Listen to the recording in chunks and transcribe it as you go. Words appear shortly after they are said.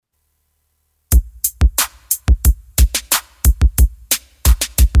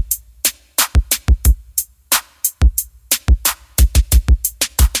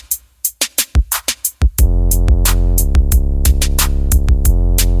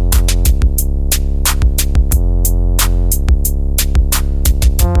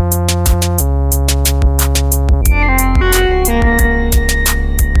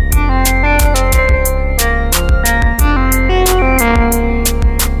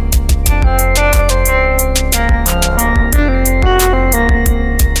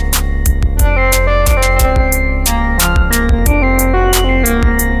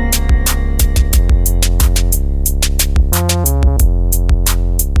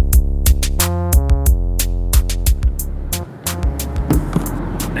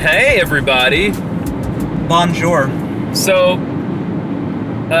Hey, everybody. Bonjour. So,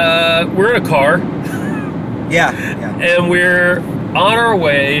 we're in a car, Yeah. and we're on our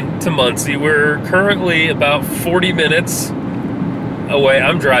way to Muncie. We're currently about 40 minutes away.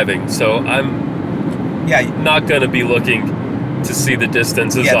 I'm driving, so I'm Yeah. not going to be looking to see the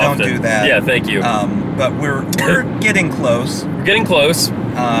distance as Yeah, often. don't do that. Yeah, thank you. But we're getting close We're getting close.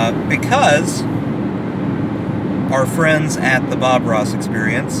 because our friends at the Bob Ross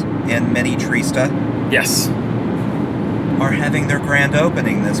Experience in Mini Trista Yes. are having their grand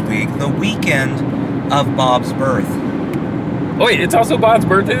opening this week, the weekend of Bob's birth. Oh, wait, it's also Bob's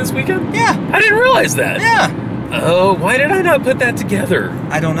birthday this weekend? Yeah. I didn't realize that. Yeah. Oh, why did I not put that together?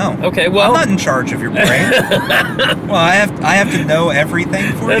 I don't know. Okay, well, I'm not in charge of your brain. Well, I have to know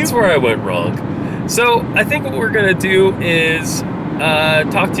everything for that's you. where I went wrong. So I think what we're gonna do is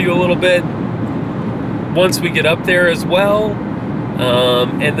talk to you a little bit once we get up there as well,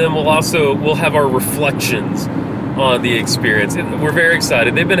 and then we'll have our reflections on the experience. We're very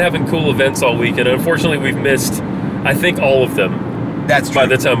excited. They've been having cool events all weekend. Unfortunately, we've missed, I think, all of them That's true. by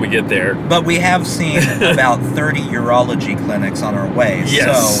the time we get there. But we have seen about 30 urology clinics on our way,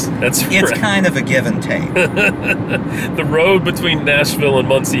 Yes, so that's it's right. kind of a give and take. The road between Nashville and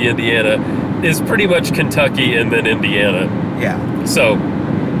Muncie, Indiana, is pretty much Kentucky and then Indiana. Yeah, So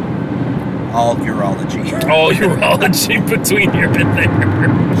all urology. all urology between here and there.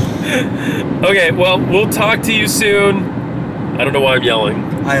 Okay, well, we'll talk to you soon. I don't know why I'm yelling.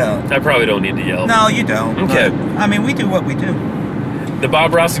 I probably don't need to yell. No, you don't. Okay. But, I mean, we do what we do. The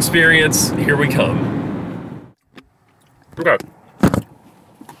Bob Ross Experience, here we come. Okay.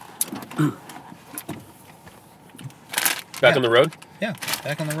 Back Yeah. on the road? Yeah,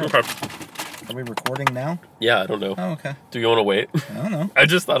 back on the road. Okay. Are we recording now? Yeah, I don't know. Oh, okay. Do you want to wait? I don't know. I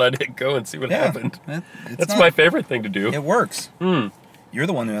just thought I'd hit go and see what Yeah, happened. it's That's not- my favorite thing to do. It works. Hmm. You're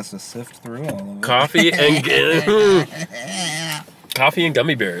the one who has to sift through all of it. Coffee and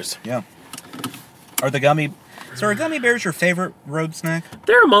gummy bears. Yeah. So are gummy bears your favorite road snack?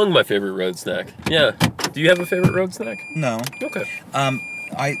 They're among my favorite road snack. Yeah. Do you have a favorite road snack? No. Okay.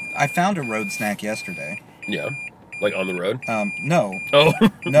 I found a road snack yesterday. Yeah. Like on the road? No. Oh.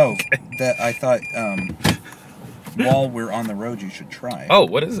 No. That I thought while we're on the road you should try. Oh,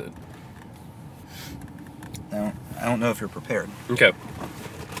 what is it? I don't know if you're prepared. Okay.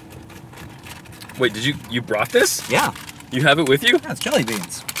 Wait, you brought this? Yeah. You have it with you? That's jelly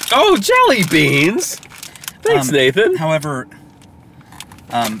beans. Oh, jelly beans! Thanks, Nathan. However,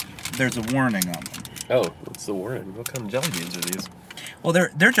 there's a warning on them. Oh, what's the warning? What kind of jelly beans are these? Well,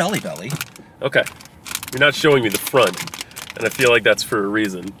 they're Jelly Belly. Okay. You're not showing me the front, and I feel like that's for a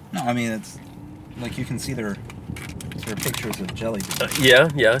reason. No, I mean it's like you can see their pictures of jelly beans.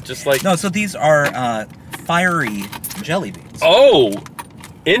 Yeah, just like... No, so these are fiery jelly beans. Oh!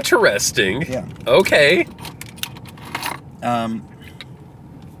 Interesting. Yeah. Okay.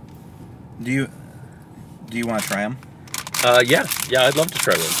 Do you want to try them? Yeah, I'd love to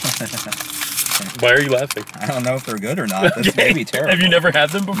try one. Why are you laughing? I don't know if they're good or not. This may be terrible. Have you never had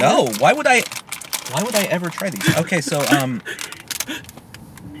them before? No. Why would I ever try these? Okay, so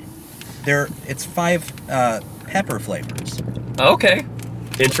it's 5 pepper flavors. Okay.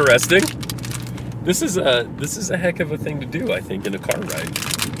 Interesting. This is a heck of a thing to do, I think, in a car ride.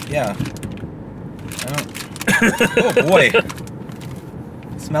 Yeah. Oh boy.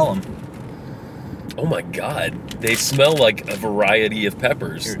 Smell them. Oh my god. They smell like a variety of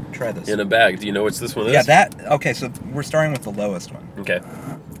peppers. Here, try this. In a bag. Do you know what this one is? Yeah, okay, so we're starting with the lowest one. Okay.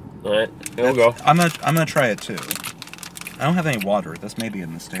 Alright, here we go. I'm gonna try it too. I don't have any water. This may be a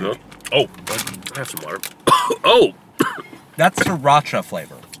mistake. Oh, I have some water. Oh! That's sriracha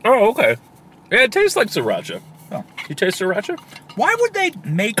flavor. Oh, okay. Yeah, it tastes like sriracha. Oh. You taste sriracha? Why would they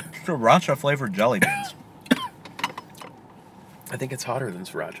make sriracha flavored jelly beans? I think it's hotter than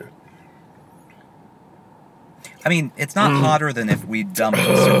sriracha. I mean, it's not hotter than if we dumped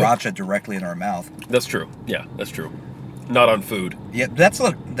sriracha directly in our mouth. That's true. Yeah, that's true. Not on food. Yeah, that's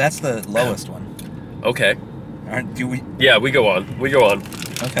the lowest one. Okay. Do we? Yeah, we go on.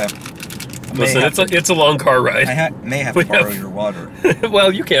 Okay. Listen, it's a long car ride. May have to borrow your water.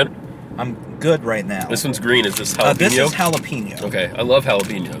 Well, you can. I'm good right now. This one's green. Is this jalapeno? This is jalapeno. Okay, I love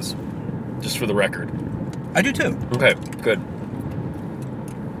jalapenos. Just for the record. I do too. Okay, good.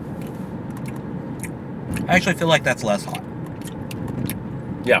 I actually feel like that's less hot.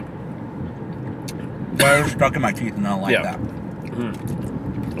 Yeah. But it was stuck in my teeth and I don't like that.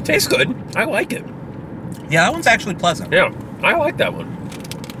 It tastes good. I like it. Yeah, that one's actually pleasant. Yeah, I like that one.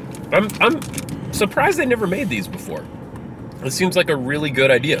 I'm surprised they never made these before. It seems like a really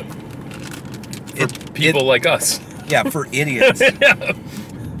good idea for people like us. Yeah, for idiots. Yeah.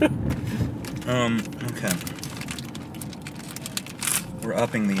 Okay. We're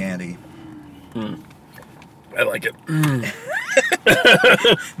upping the ante. I like it.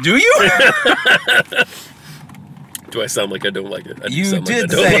 Do you? Do I sound like I don't like it? I do You sound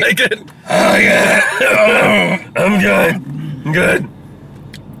did like I don't say- like it. Oh, yeah. I'm good. I'm good.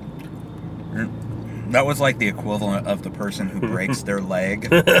 That was like the equivalent of the person who breaks their leg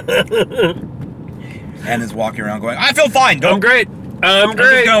and is walking around going, I feel fine. I'm great. I'm I'm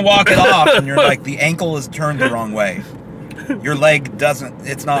great. just going to walk it off. And you're like, the ankle is turned the wrong way. Your leg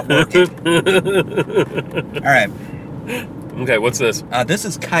it's not working. All right. Okay, what's this? This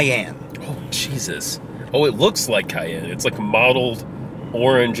is cayenne. Oh, Jesus. Oh, it looks like cayenne. It's like mottled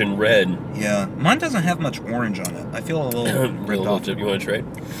orange and red. Yeah. Mine doesn't have much orange on it. I feel a little ripped off. You want to trade?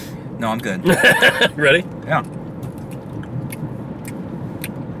 No, I'm good. Ready? Yeah.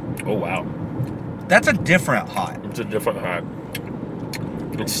 Oh, wow. That's a different hot. It's a different hot.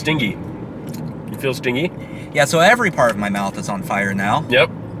 It's stingy. You feel stingy? Yeah, so every part of my mouth is on fire now. Yep.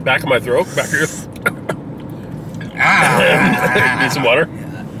 Back of my throat. Back of your... Need some water?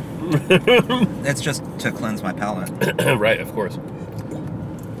 It's just to cleanse my palate. Right, of course.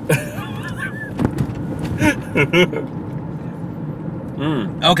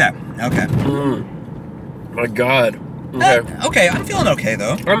 Okay. My God. Okay. Okay, I'm feeling okay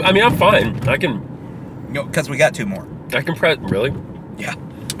though. I'm fine. I can Because we got two more. press. Really? Yeah.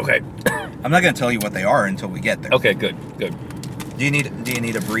 Okay. I'm not going to tell you what they are until we get there. Okay. Good. Good. Do you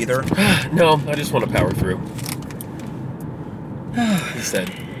need a breather? No, I just want to power through. He said.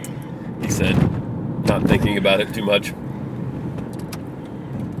 Not thinking about it too much.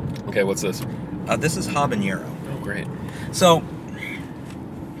 Okay, what's this? This is habanero. Oh, great. So,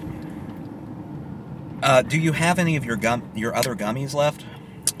 do you have any of your other gummies left?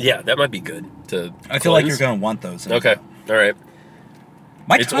 Yeah, that might be good to. I feel like cleanse. you're going to want those. Okay. All right.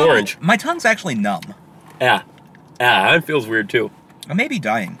 It's tongue, orange. My tongue's actually numb. Yeah. Ah, it feels weird too. I may be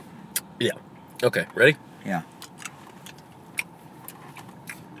dying. Yeah. Okay. Ready? Yeah.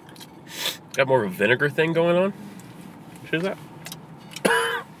 Got more of a vinegar thing going on. What is that?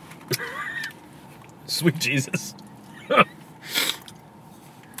 Sweet Jesus.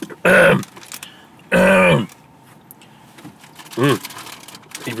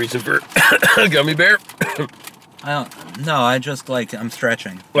 You reaching for a gummy bear? No, I just I'm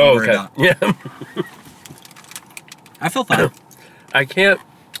stretching. Oh, Don't worry okay. about it. Yeah. I feel fine. I can't.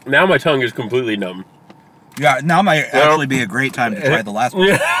 Now my tongue is completely numb. Yeah, now might actually be a great time to try the last one.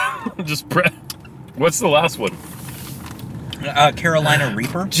 Yeah. Just press. What's the last one? Carolina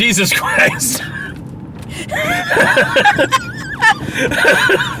Reaper. Jesus Christ.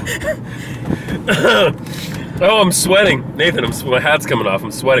 Oh, I'm sweating. Nathan, my hat's coming off.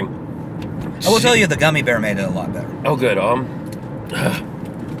 I'm sweating. I will tell you, the gummy bear made it a lot better. Oh, good.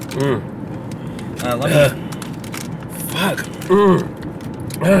 Let me. Fuck.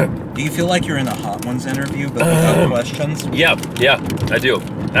 Do you feel like you're in a Hot Ones interview, but without questions? Yeah, I do.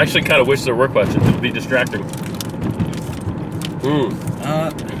 I actually kind of wish there were questions. It would be distracting. I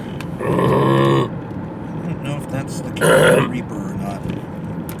don't know if that's the Carolina Reaper or not.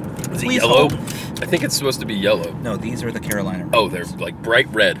 Is it Please yellow? hold. I think it's supposed to be yellow. No, these are the Carolina Reapers. Oh, they're like bright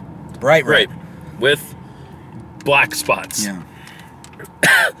red. bright red. Right. With black spots. Yeah.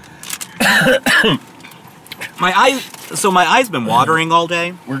 My eye's been watering all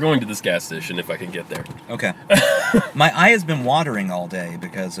day. We're going to this gas station if I can get there. Okay. My eye has been watering all day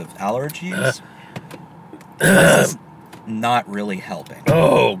because of allergies. This is not really helping.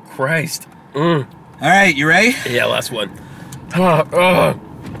 Oh, Christ. All right, you ready? Yeah, last one.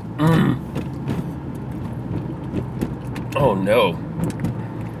 Oh, no.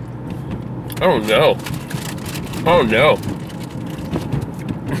 Oh, no. Oh, no.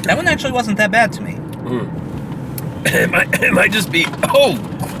 That one actually wasn't that bad to me. It might just be. Oh,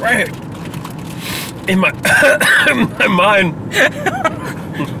 crap. In my, my mind.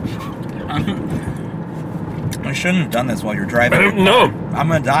 I shouldn't have done this while you're driving. No. I'm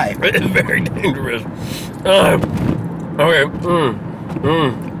gonna die. It's very dangerous. Okay.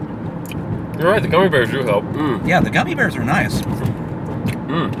 You're right, the gummy bears do help. Yeah, the gummy bears are nice. You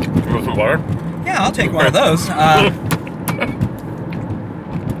want some water? Yeah, I'll take one of those.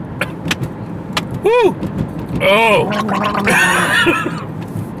 Woo! Oh!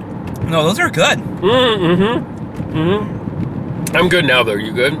 No, those are good. I'm good now, though.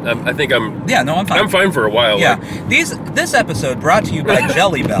 You good? I think I'm. Yeah, no, I'm fine. I'm fine for a while. Yeah, this episode brought to you by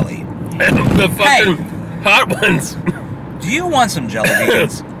Jelly Belly. The fucking hot ones. Do you want some jelly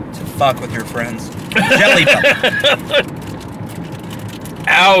beans to fuck with your friends? Jelly Belly.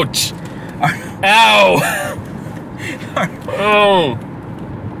 Ouch! Ow! Oh!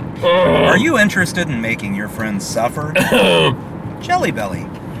 Are you interested in making your friends suffer? Jelly Belly.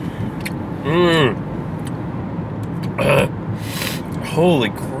 Holy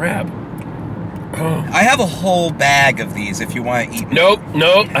crap. I have a whole bag of these if you want to eat. Nope.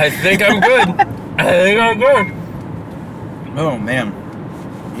 I think I'm good. Oh, man.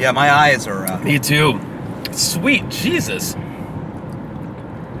 Yeah, my eyes are up. Me too. Sweet Jesus.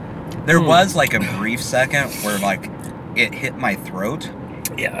 There was like a brief second where like it hit my throat.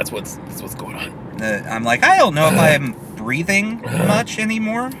 Yeah, that's what's going on. I'm like, I don't know if I'm breathing much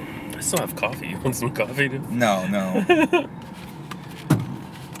anymore. I still have coffee. You want some coffee, dude? No.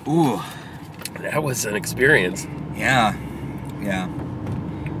 Ooh. That was an experience. Yeah.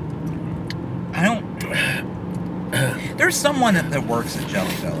 I don't... There's someone that works at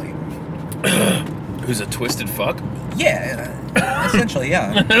Jelly Belly. Who's a twisted fuck? Yeah, essentially,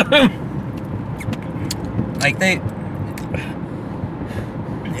 yeah. Like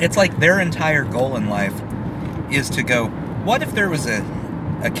it's like their entire goal in life is to go, what if there was a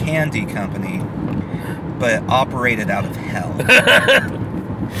candy company but operated out of hell?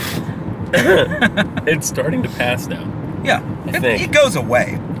 It's starting to pass now. Yeah, I think. it goes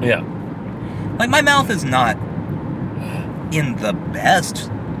away. Yeah. Like, my mouth is not in the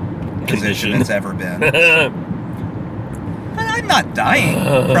best position it's ever been. But I'm not dying,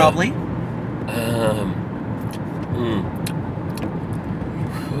 probably.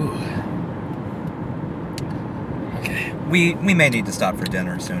 Okay. We may need to stop for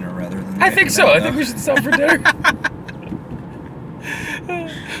dinner sooner rather than later. I think so. I think we should stop for dinner.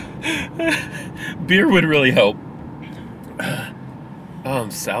 Beer would really help. Oh, I'm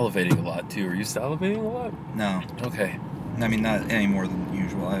salivating a lot too. Are you salivating a lot? No. Okay. I mean, not any more than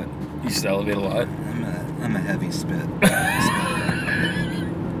usual. You salivate a lot? I'm a heavy spit.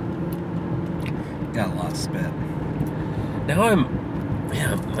 Got a lot of spit. Now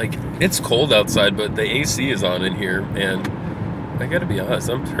like, it's cold outside, but the AC is on in here, and I gotta be honest,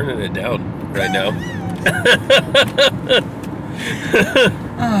 I'm turning it down right now.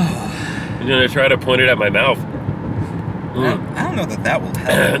 I'm gonna try to point it at my mouth. I don't know that will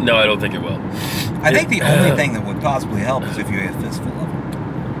help. No, I don't think it will. I think the only thing that would possibly help is if you ate a fistful of them.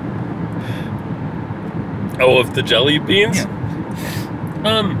 Oh, of the jelly beans? Yeah.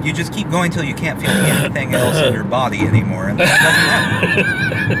 You just keep going till you can't feel anything else in your body anymore, and that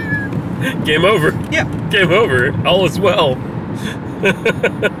doesn't happen. Game over. Yeah. Game over. All is well.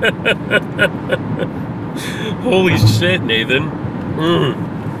 Holy shit, Nathan.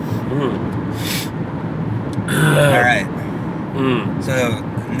 All right. So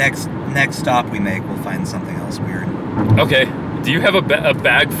next stop we make, we'll find something else weird. Okay. Do you have a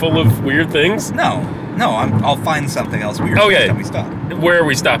bag full of weird things? No. I'll find something else weird Okay. next time we stop. Where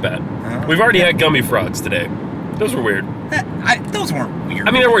we stop at? We've already had gummy frogs today. Those were weird. Those weren't weird.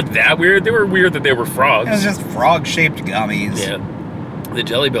 I mean, they weren't that weird. They were weird that they were frogs. It was just frog-shaped gummies. Yeah. The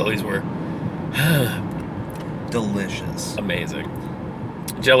Jelly Bellies were delicious. Amazing.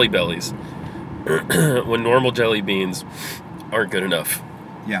 Jelly Bellies. When normal jelly beans aren't good enough.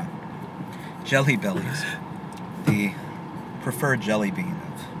 Yeah. Jelly Bellies. The preferred jelly bean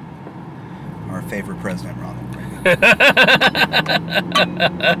of our favorite president, Ronald Reagan.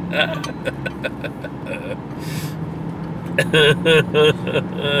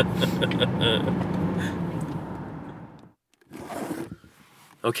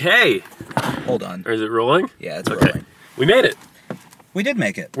 Okay. Hold on. Is it rolling? Yeah, it's okay. rolling. We made it. We did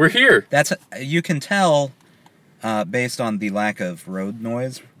make it. We're here. You can tell based on the lack of road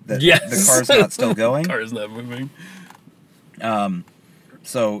noise that yes. the car's not still going. The car's not moving.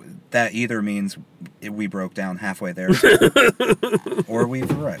 So that either means we broke down halfway there, or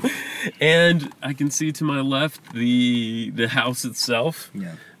we've arrived. And I can see to my left the house itself.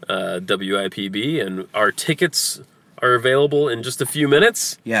 Yeah. WIPB, and our tickets are available in just a few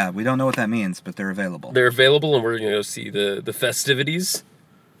minutes. Yeah, we don't know what that means, but they're available. They're available, and we're going to go see the festivities.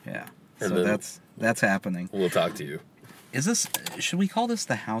 Yeah. And so that's happening. We'll talk to you. Should we call this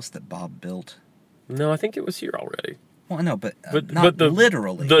the house that Bob built? No, I think it was here already. Well, no, but not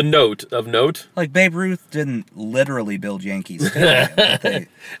literally. The note of note. Like, Babe Ruth didn't literally build Yankee Stadium.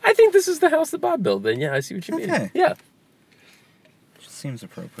 I think this is the house that Bob built. Then yeah, I see what you mean. Okay. Yeah. Seems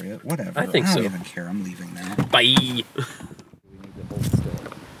appropriate. Whatever. I think so. I don't even care. I'm leaving now. Bye.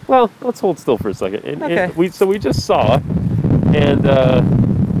 Well, let's hold still for a second. Okay. We just saw, and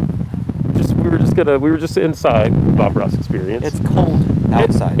we were just inside Bob Ross Experience. It's cold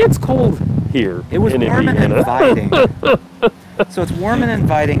outside. It's cold here. It was in warm Indiana. and inviting. So it's warm and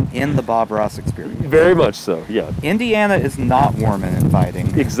inviting in the Bob Ross Experience. Very much so. Yeah. Indiana is not warm and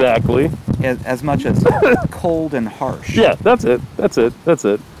inviting. Exactly. As much as cold and harsh. Yeah, that's it.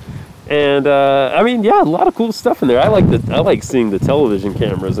 And I mean, yeah, a lot of cool stuff in there. I like seeing the television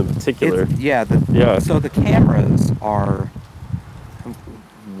cameras in particular. So the cameras are,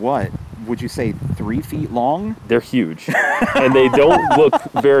 what would you say, 3 feet long? They're huge, and they don't look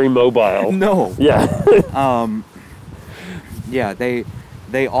very mobile. No. Yeah. Yeah,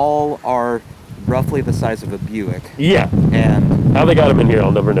 they all are roughly the size of a Buick. Yeah. And how they got them in here,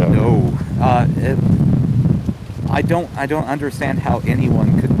 I'll never know. No. I don't understand how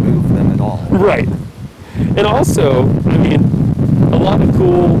anyone could move them at all. Right. And also, I mean, a lot of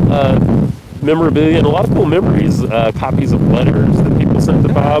cool memorabilia and a lot of cool memories, copies of letters that people sent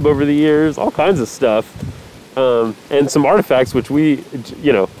to Bob over the years, all kinds of stuff. And some artifacts which we,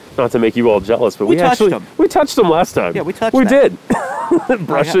 not to make you all jealous, but we touched them last time. Yeah, we touched We them. did.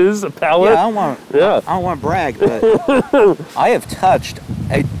 Brushes, a palette. Yeah, I don't want to brag, but I have touched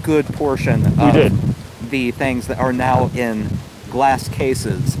a good portion of the things that are now in glass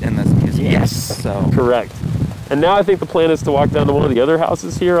cases in this museum. Yes, so correct. And now I think the plan is to walk down to one of the other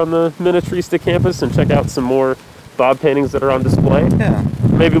houses here on the Minnetrista campus and check out some more Bob paintings that are on display. Yeah.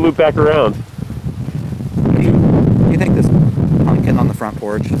 Maybe loop back around. Do you think this pumpkin on the front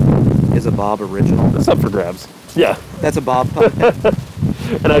porch is a Bob original? That's up for grabs. Yeah. That's a Bob pumpkin.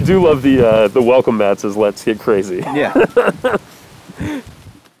 And I do love the welcome mat says "Let's get crazy." Yeah.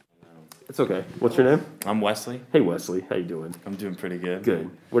 It's okay. What's your name? I'm Wesley. Hey Wesley, how you doing? I'm doing pretty good. Good.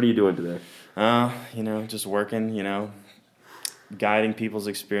 What are you doing today? Just working, guiding people's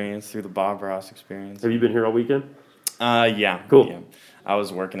experience through the Bob Ross experience. Have you been here all weekend? Yeah. Cool. Yeah. I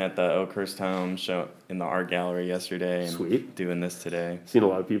was working at the Oakhurst Home show in the art gallery yesterday and Sweet. Doing this today. Seen a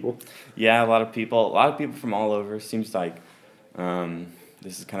lot of people? Yeah, a lot of people from all over. Seems like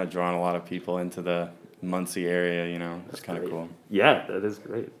this is kind of drawing a lot of people into the Muncie area, It's kind of cool. Yeah, that is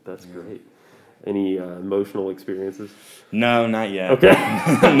great. That's great. Any emotional experiences? No, not yet. Okay.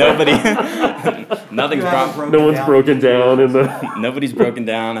 Nobody. Nothing's no one's broken down in the. Nobody's broken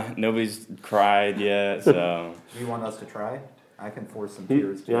down. Nobody's cried yet. So. Do you want us to try? I can force some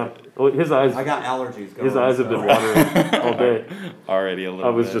tears. Yeah. Well, his eyes. I got allergies going. His eyes have been watering all day. Already a little. I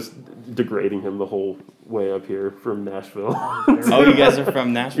was bit. just degrading him the whole way up here from Nashville. Oh, you guys are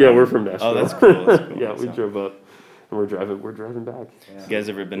from Nashville? Yeah, we're from Nashville. Oh, that's cool. That's cool. Yeah, we drove up. And we're driving back. Yeah. You guys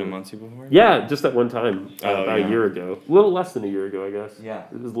ever been to Muncie before? Yeah, just that one time, about a year ago. A little less than a year ago, I guess. Yeah.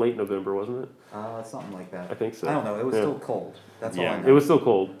 It was late November, wasn't it? Something like that. I think so. I don't know. It was still cold. That's all I know. It was still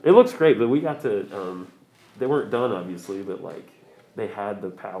cold. It looks great, but we got to, they weren't done, obviously, but, they had the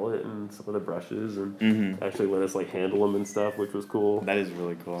palette and some of the brushes and actually let us, handle them and stuff, which was cool. That is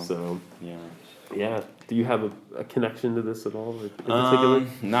really cool. So, yeah. Do you have a connection to this at all in particular?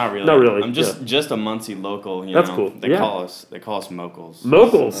 Not really. Not really. I'm just a Muncie local. That's cool. They call us Mocals.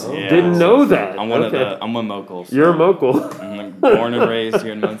 Mocals. Yeah, Didn't know that. I'm one Mocals. You're a Mocal. I'm born and raised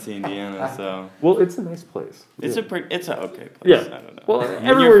here in Muncie, Indiana. So. Well, it's a nice place. It's an okay place. Yeah. I don't know. Well,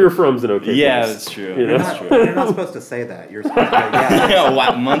 everywhere you're from's an okay place. Yeah, that's true. That's true. You're not supposed to say that. You're supposed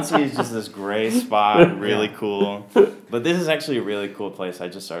to. Muncie is just this gray spot, really cool. But this is actually a really cool place. I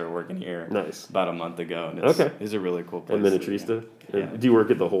just started working here. Nice. About a month ago, and it's a really cool place. And Minnetrista? Yeah. Do you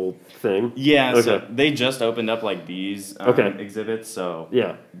work at the whole thing? Yeah, okay. So they just opened up these exhibits, so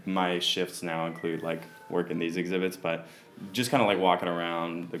my shifts now include working these exhibits, but just kind of walking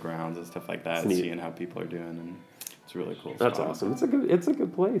around the grounds and stuff like that, and seeing how people are doing, and it's a really cool. That's spot. Awesome. It's a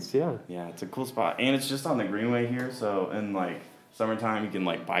good place. Yeah. Yeah, it's a cool spot, and it's just on the Greenway here, so in summertime you can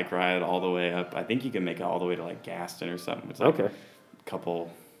bike ride all the way up. I think you can make it all the way to Gaston or something. It's a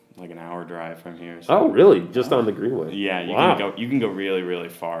couple. An hour drive from here. So. Oh, really? Just on the Greenway? Yeah, you can go really, really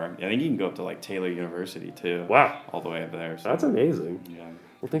far. I think you can go up to Taylor University too. Wow. All the way up there. So. That's amazing. Yeah.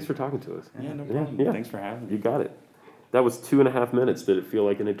 Well, thanks for talking to us. Yeah, no problem. Yeah. Thanks for having me. You got it. That was 2.5 minutes. Did it feel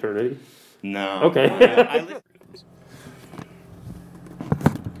like an eternity? No. Okay.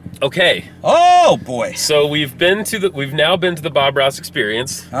 Okay. Oh boy. So we've now been to the Bob Ross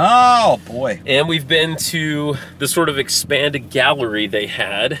Experience. Oh boy. And we've been to the sort of expanded gallery they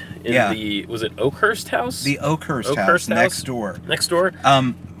had in was it Oakhurst House? The Oakhurst House next door. Next door.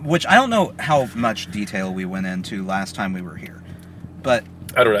 Which I don't know how much detail we went into last time we were here. But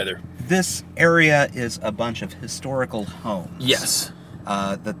I don't either. This area is a bunch of historical homes. Yes.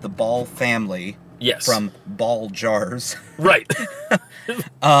 That the Ball family from Ball Jars. Right.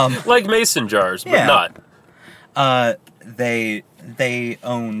 Like mason jars, but not. They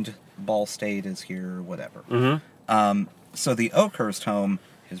owned Ball State is here, whatever. Mm-hmm. So the Oakhurst home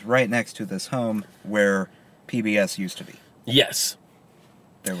is right next to this home where PBS used to be. Yes.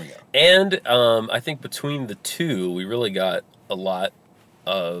 There we go. And I think between the two, we really got a lot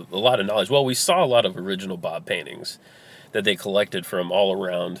of knowledge. Well, we saw a lot of original Bob paintings that they collected from all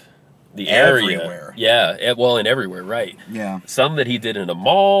around the area. Everywhere. Yeah, well, and everywhere, right. Yeah. Some that he did in a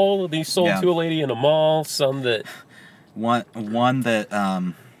mall, that he sold to a lady in a mall, some that... One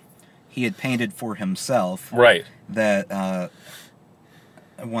that he had painted for himself. Right. That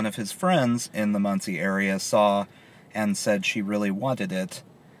one of his friends in the Muncie area saw and said she really wanted it,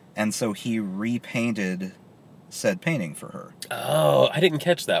 and so he repainted said painting for her. Oh, I didn't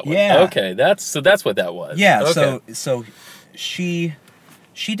catch that one. Yeah. Okay, that's what that was. Yeah, okay. so she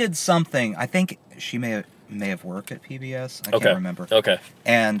did something. I think she may have worked at PBS. I can't remember. Okay.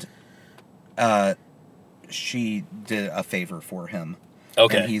 And she did a favor for him.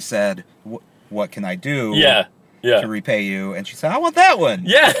 Okay. And he said, "What can I do?" Yeah. To repay you. And she said, "I want that one."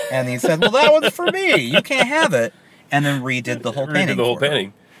 Yeah. And he said, "Well, that one's for me. You can't have it." And then redid the whole painting.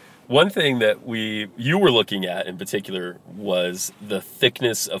 Painting. One thing that you were looking at in particular was the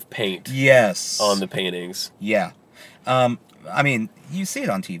thickness of paint. Yes. On the paintings. Yeah. I mean, you see it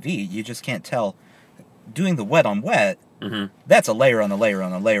on TV. You just can't tell. Doing the wet on wet, that's a layer on a layer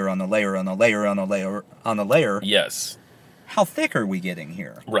on a layer on a layer on a layer on a layer on a layer. Yes. How thick are we getting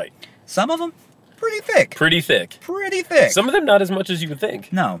here? Right. Some of them, pretty thick. Pretty thick. Some of them not as much as you would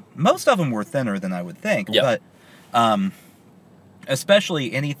think. No. Most of them were thinner than I would think. Yeah. But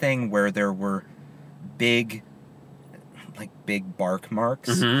especially anything where there were big bark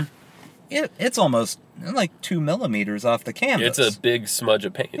marks. It's almost like 2 millimeters off the canvas. It's a big smudge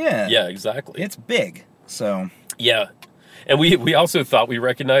of paint. Yeah. Yeah, exactly. It's big. So. Yeah. And we also thought we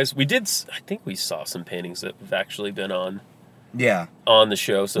recognized, I think we saw some paintings that have actually been on the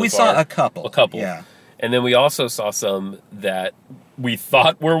show so far. We saw a couple. Yeah. And then we also saw some that we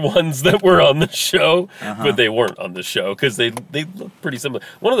thought were ones that were on the show, but they weren't on the show because they look pretty similar.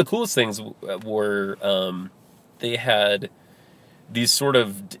 One of the coolest things were they had these sort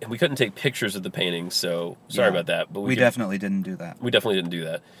of... We couldn't take pictures of the paintings, so sorry about that. But we definitely didn't do that. We definitely didn't do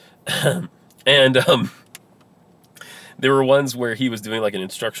that. And there were ones where he was doing like an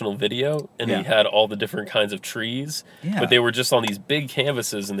instructional video, and he had all the different kinds of trees, but they were just on these big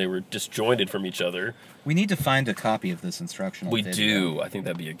canvases, and they were disjointed from each other. We need to find a copy of this instructional video. We do. I think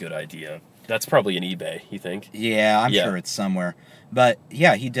that'd be a good idea. That's probably an eBay, you think? Yeah, I'm sure it's somewhere. But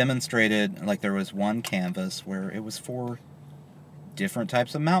yeah, he demonstrated, like there was one canvas where it was 4 different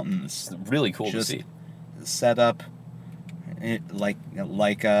types of mountains. It's really cool to see. Set up like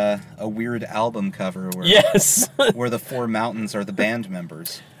a weird album cover where where the 4 mountains are the band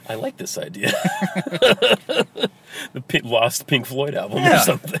members. I like this idea. The lost Pink Floyd album or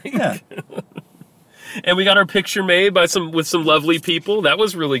something. Yeah. And we got our picture made with some lovely people. That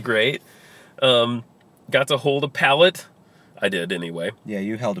was really great. Got to hold a palette. I did anyway. Yeah,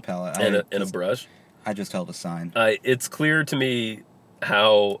 you held a palette. And a brush. I just held a sign. It's clear to me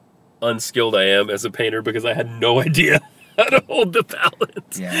how unskilled I am as a painter because I had no idea how to hold the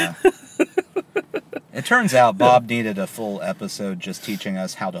palette. Yeah. It turns out Bob needed a full episode just teaching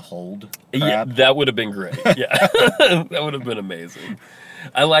us how to hold crap. Yeah, that would have been great. Yeah. That would have been amazing.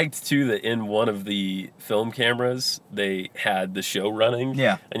 I liked, too, that in one of the film cameras, they had the show running.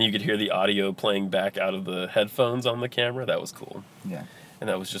 Yeah. And you could hear the audio playing back out of the headphones on the camera. That was cool. Yeah. And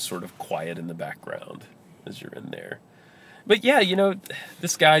that was just sort of quiet in the background as you're in there. But yeah,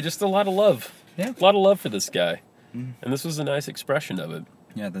 this guy, just a lot of love. Yeah. A lot of love for this guy. Mm. And this was a nice expression of it.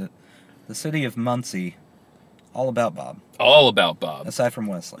 Yeah, the city of Muncie, all about Bob. All about Bob. Aside from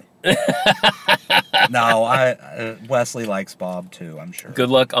Wesley. No, Wesley likes Bob too, I'm sure. Good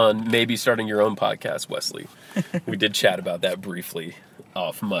luck on maybe starting your own podcast, Wesley. We did chat about that briefly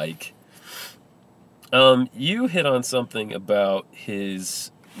off mic. You hit on something about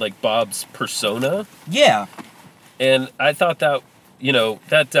his, Bob's persona. Yeah. And I thought that,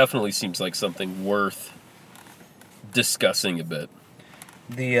 that definitely seems like something worth discussing a bit.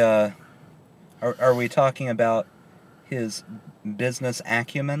 Are we talking about his business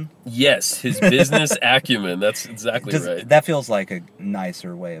acumen? Yes, his business acumen. That's exactly right. That feels like a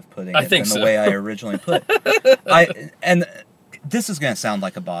nicer way of putting it than the way I originally put it. And this is going to sound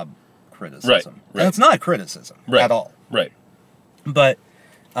like a Bob criticism. Right. And it's not a criticism at all. Right. But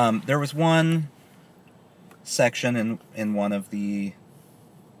there was one section in one of the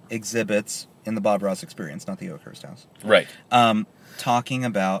exhibits in the Bob Ross Experience, not the Oakhurst House. Right. Talking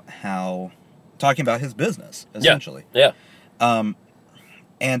about his business, essentially. Yeah.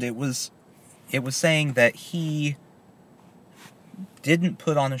 And it was saying that he didn't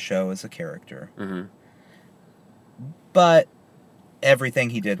put on a show as a character, but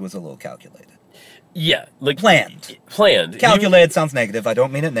everything he did was a little calculated. Yeah, planned. Calculated sounds negative. I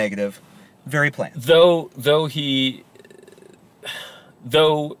don't mean it negative. Very planned. Though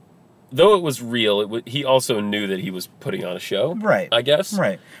though it was real, he also knew that he was putting on a show. Right. I guess.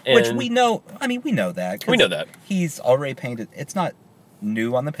 Right. And Which we know. I mean, we know that. We know that. He's already painted. It's not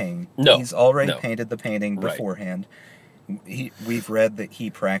new on the painting. No. He's already painted the painting Right. beforehand. We've read that he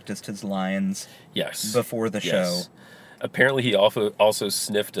practiced his lines. Yes. Before the show. Apparently, he also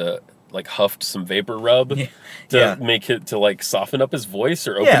sniffed huffed some vapor rub to make it to soften up his voice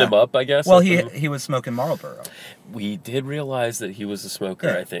or open him up, I guess. Well, he was smoking Marlboro. We did realize that he was a smoker.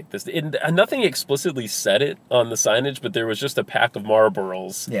 Yeah. I think nothing explicitly said it on the signage, but there was just a pack of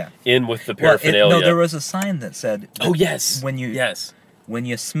Marlboros. In with the paraphernalia. No, there was a sign that said. Oh yes. When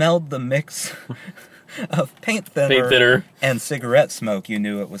you smelled the mix of paint Paint thinner and cigarette smoke, you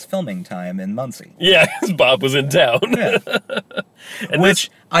knew it was filming time in Muncie. Yeah, Bob was in town. Yeah.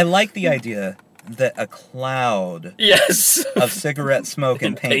 Which I like the idea that a cloud of cigarette smoke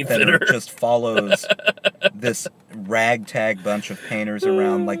and paint thinner just follows this ragtag bunch of painters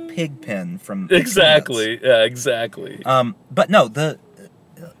around like Pigpen from Exactly. Yeah, exactly. But no, the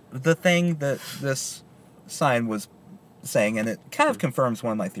thing that this sign was saying, and it kind of confirms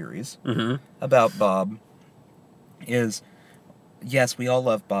one of my theories about Bob, is yes, we all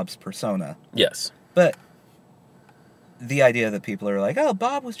love Bob's persona. Yes. But the idea that people are like, oh,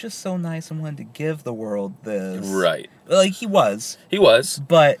 Bob was just so nice and wanted to give the world this. Right. Like, he was. He was.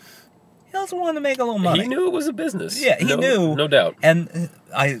 But he also wanted to make a little money. He knew it was a business. Yeah, he knew. No doubt. And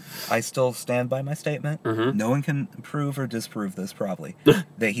I still stand by my statement. No one can prove or disprove this, probably.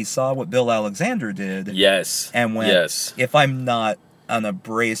 That he saw what Bill Alexander did. Yes. And went, if I'm not an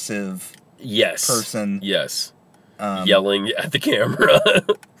abrasive person. Yes. Yelling at the camera.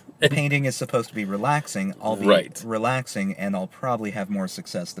 Painting is supposed to be relaxing. I'll be relaxing, and I'll probably have more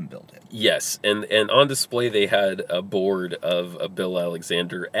success than Bill did. Yes, and on display they had a board of a Bill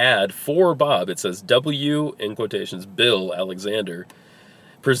Alexander ad for Bob. It says, W, in quotations, Bill Alexander,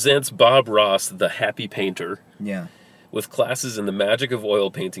 presents Bob Ross, the happy painter. Yeah. With classes in the magic of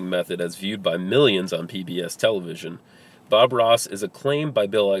oil painting method as viewed by millions on PBS television. Bob Ross is acclaimed by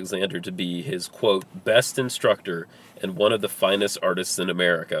Bill Alexander to be his, quote, best instructor and one of the finest artists in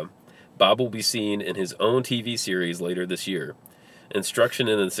America. Bob will be seen in his own TV series later this year. Instruction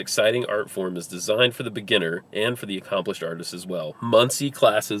in this exciting art form is designed for the beginner and for the accomplished artist as well. Muncie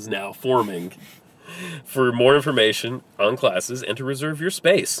classes now forming. For more information on classes and to reserve your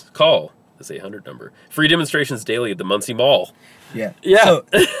space, call this 800 number. Free demonstrations daily at the Muncie Mall. Yeah. Yeah. So,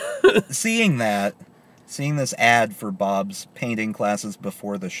 seeing this ad for Bob's painting classes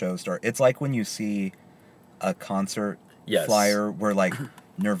before the show starts, it's like when you see a concert flyer where, like,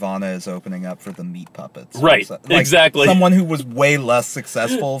 Nirvana is opening up for the Meat Puppets. Right, like exactly. Someone who was way less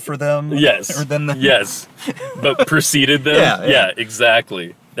successful for them. Yes. But preceded them. Yeah,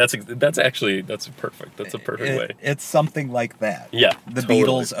 exactly. That's perfect. That's a perfect way. It's something like that. Yeah, the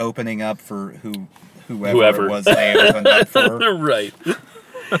Beatles opening up for whoever it was they opened up for. Right.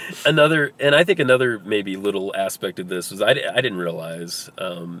 I think another maybe little aspect of this was I didn't realize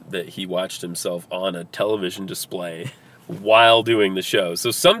that he watched himself on a television display while doing the show.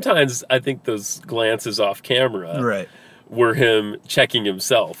 So sometimes I think those glances off camera were him checking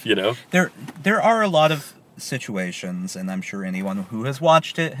himself, you know? There are a lot of situations, and I'm sure anyone who has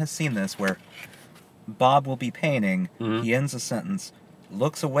watched it has seen this, where Bob will be painting, he ends a sentence,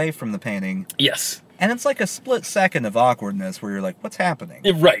 looks away from the painting. Yes. And it's like a split second of awkwardness where you're like, what's happening?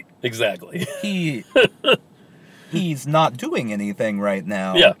 Right, exactly. He's not doing anything right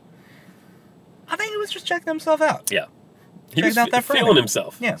now. Yeah. I think he was just checking himself out. Yeah. He was feeling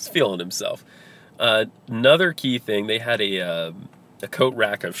himself. Yeah. He's feeling himself. Another key thing, they had a coat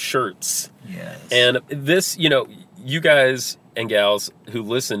rack of shirts. Yes. And this, you guys and gals who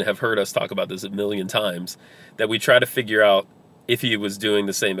listen have heard us talk about this a million times, that we try to figure out if he was doing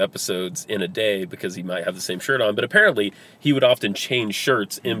the same episodes in a day because he might have the same shirt on. But apparently he would often change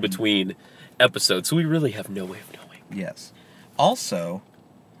shirts in between episodes. So we really have no way of knowing. Yes. Also,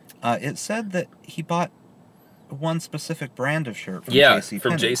 it said that he bought one specific brand of shirt from JCPenney.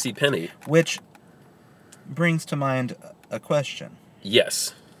 From JCPenney. Which brings to mind a question.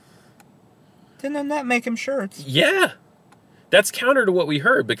 Yes. Didn't that make him shirts? Yeah. That's counter to what we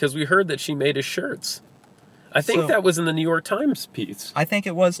heard, because we heard that she made his shirts. I think that was in the New York Times piece. I think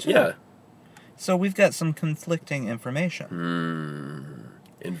it was, too. Yeah. So we've got some conflicting information.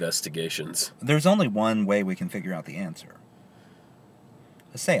 Investigations. There's only one way we can figure out the answer.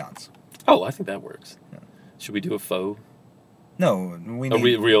 A seance. Oh, I think that works. Yeah. Should we do a faux? No, we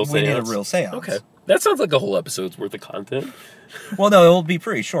need a real seance. We need a real seance. Okay. That sounds like a whole episode's worth of content. Well, no, it'll be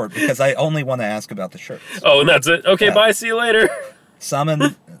pretty short because I only want to ask about the shirts. Oh, and that's it? Okay, bye, see you later.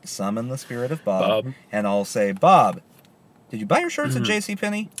 Summon the spirit of Bob, and I'll say, Bob, did you buy your shirts at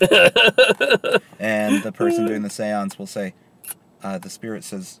JCPenney? And the person doing the seance will say, the spirit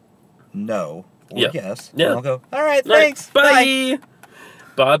says no or yes. Yeah. And I'll go, all right, thanks. Bye.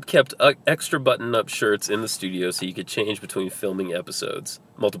 Bob kept extra button-up shirts in the studio so he could change between filming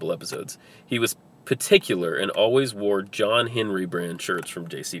multiple episodes. He was particular and always wore John Henry brand shirts from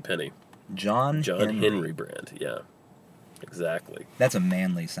JCPenney. John Henry brand, yeah. Exactly. That's a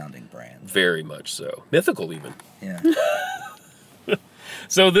manly sounding brand. Very much so. Mythical even. Yeah.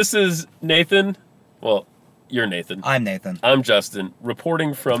 So this is Nathan. Well, you're Nathan. I'm Nathan. I'm Justin,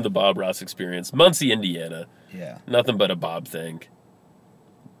 reporting from the Bob Ross Experience, Muncie, Indiana. Yeah. Nothing but a Bob thing.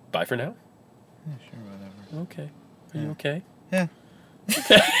 Bye for now? Yeah, sure, whatever. Okay. Are you okay? Yeah.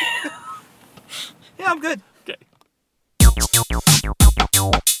 Yeah, I'm good. Okay.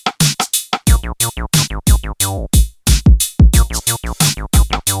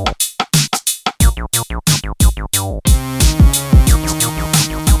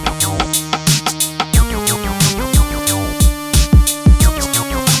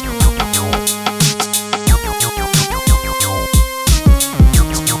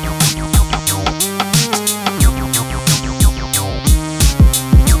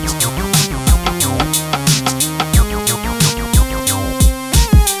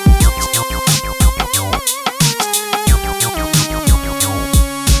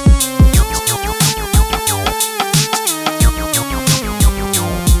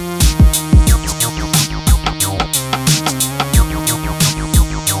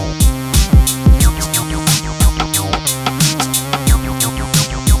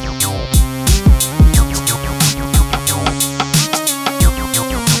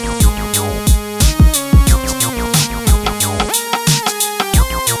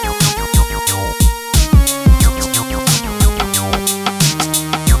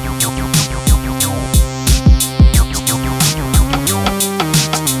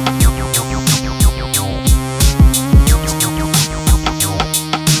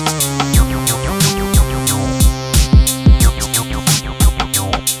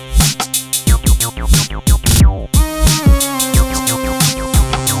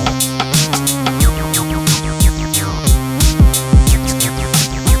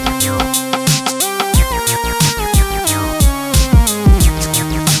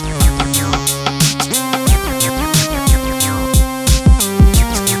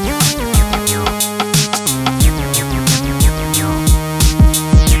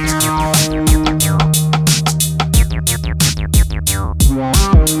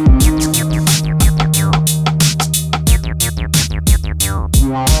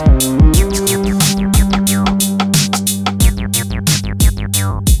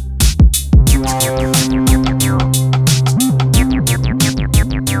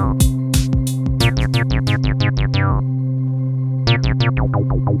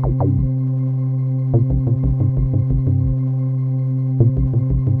 Thank you.